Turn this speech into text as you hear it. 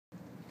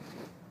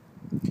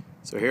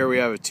So here we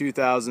have a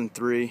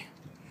 2003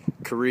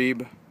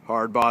 Caribe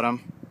hard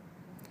bottom.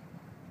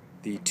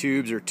 The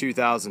tubes are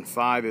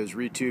 2005. It was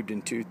retubed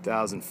in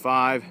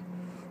 2005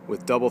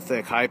 with double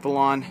thick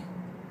hypalon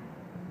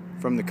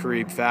from the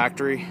Caribe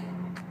factory.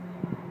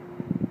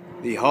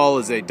 The hull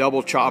is a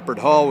double choppered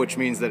hull, which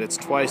means that it's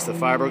twice the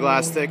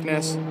fiberglass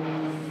thickness.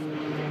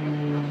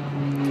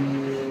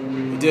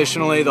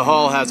 Additionally, the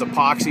hull has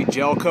epoxy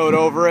gel coat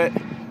over it,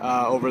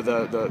 over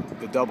the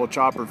double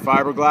choppered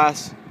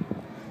fiberglass.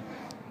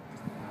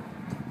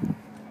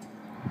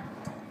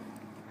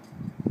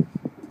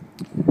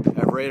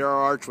 Have radar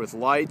arch with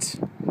lights.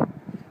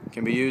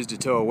 Can be used to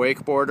tow a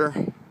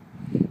wakeboarder.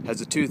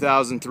 Has a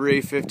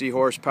 2003 50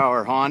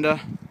 horsepower Honda,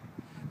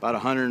 about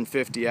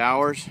 150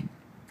 hours.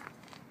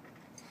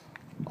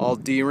 All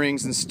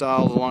D-rings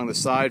installed along the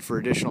side for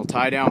additional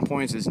tie-down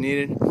points as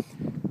needed.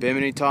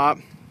 Bimini top.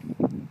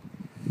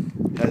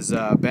 Has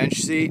a bench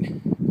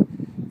seat,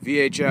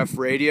 VHF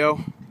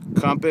radio,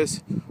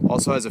 compass.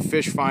 Also has a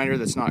fish finder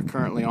that's not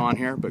currently on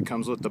here but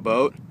comes with the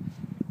boat.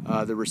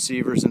 The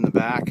receiver's in the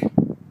back.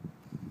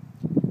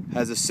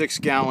 Has a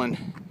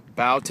 6-gallon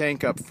bow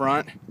tank up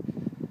front.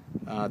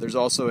 There's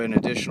also an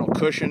additional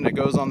cushion that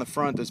goes on the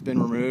front that's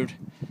been removed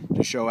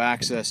to show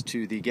access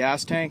to the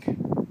gas tank.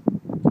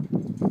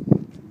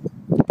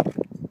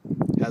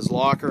 Has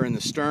locker in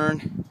the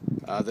stern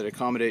that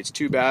accommodates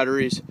 2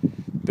 batteries,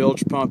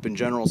 bilge pump, and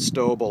general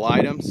stowable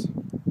items.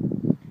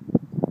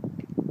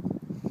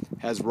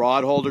 Has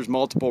rod holders,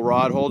 multiple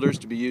rod holders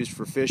to be used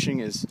for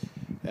fishing as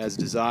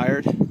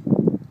desired.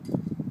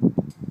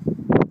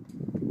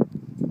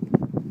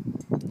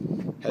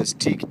 Has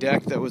teak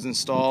deck that was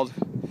installed.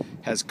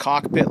 Has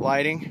cockpit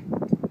lighting.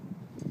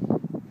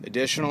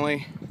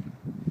 Additionally,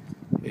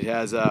 it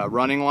has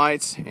running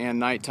lights and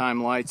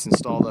nighttime lights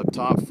installed up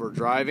top for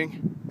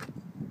driving.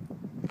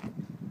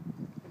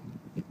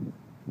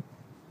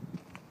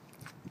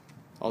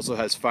 Also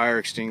has fire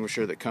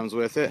extinguisher that comes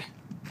with it.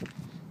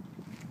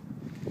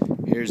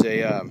 Here's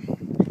a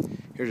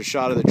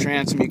shot of the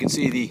transom. You can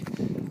see the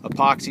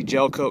epoxy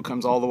gel coat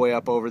comes all the way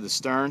up over the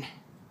stern,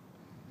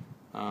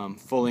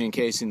 fully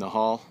encasing the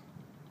hull.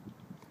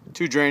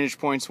 2 drainage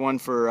points, one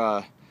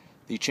for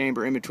the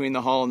chamber in between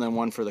the hull and then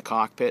one for the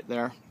cockpit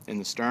there in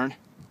the stern.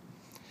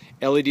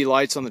 LED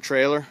lights on the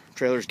trailer.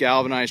 Trailer's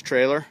galvanized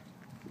trailer,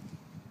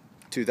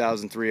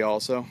 2003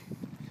 also.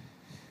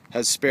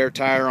 Has spare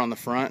tire on the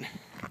front.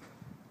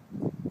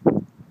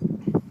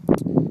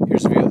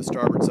 Here's a view of the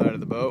starboard side of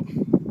the boat.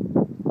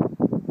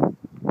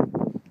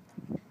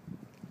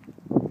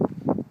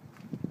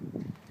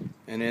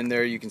 And in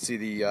there you can see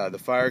the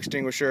fire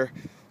extinguisher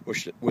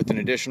with an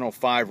additional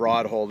 5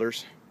 rod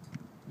holders.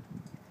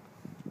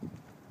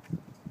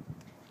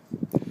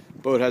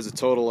 Boat has a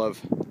total of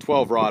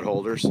 12 rod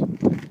holders.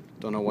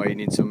 Don't know why you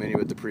need so many,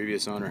 but the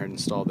previous owner had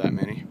installed that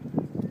many.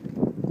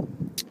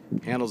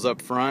 Handles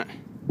up front.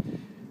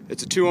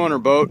 It's a 2-owner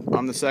boat.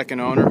 I'm the 2nd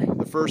owner.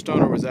 The first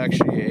owner was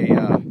actually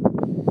a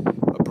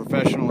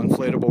professional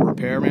inflatable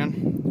repairman,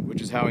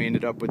 which is how he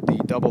ended up with the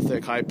double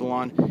thick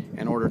hypalon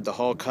and ordered the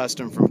hull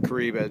custom from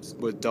Caribe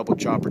with double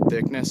choppered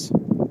thickness.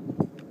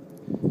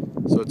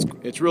 So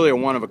it's really a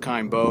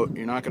one-of-a-kind boat.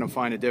 You're not going to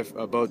find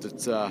a boat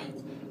that's a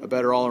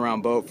better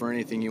all-around boat for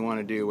anything you want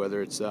to do,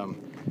 whether it's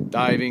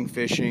diving,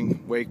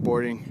 fishing,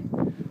 wakeboarding,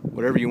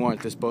 whatever you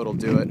want. This boat will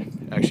do it.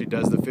 Actually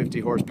does the 50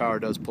 horsepower,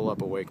 does pull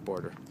up a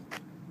wakeboarder.